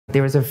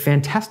There is a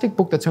fantastic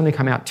book that's only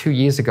come out 2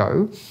 years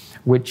ago,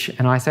 which,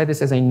 and I say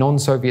this as a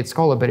non-Soviet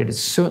scholar, but it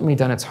has certainly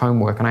done its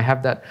homework, and I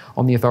have that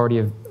on the authority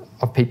of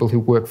people who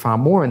work far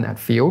more in that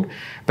field,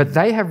 but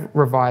they have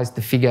revised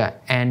the figure,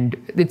 and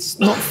it's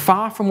not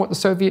far from what the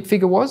Soviet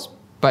figure was,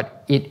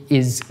 but it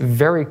is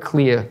very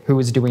clear who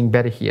is doing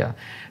better here.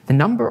 The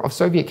number of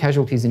Soviet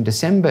casualties in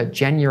December,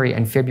 January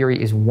and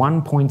February is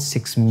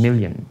 1.6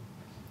 million.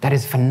 That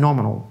is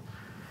phenomenal.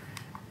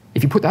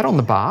 If you put that on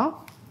the bar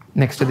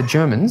next to the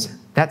Germans,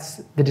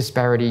 that's the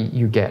disparity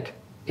you get.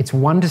 It's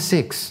 1 to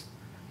 6.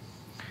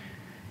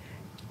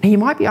 Now you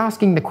might be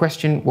asking the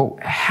question, well,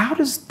 how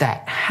does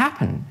that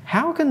happen?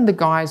 How can the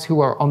guys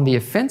who are on the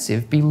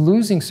offensive be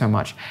losing so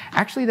much?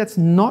 Actually, that's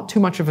not too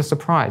much of a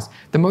surprise.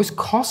 The most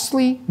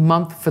costly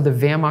month for the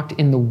Wehrmacht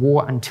in the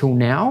war until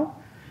now,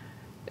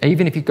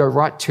 even if you go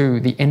right to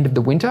the end of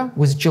the winter,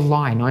 was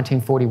July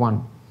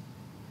 1941.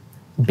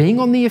 Being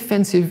on the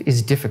offensive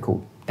is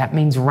difficult. That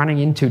means running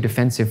into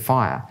defensive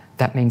fire.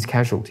 That means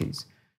casualties.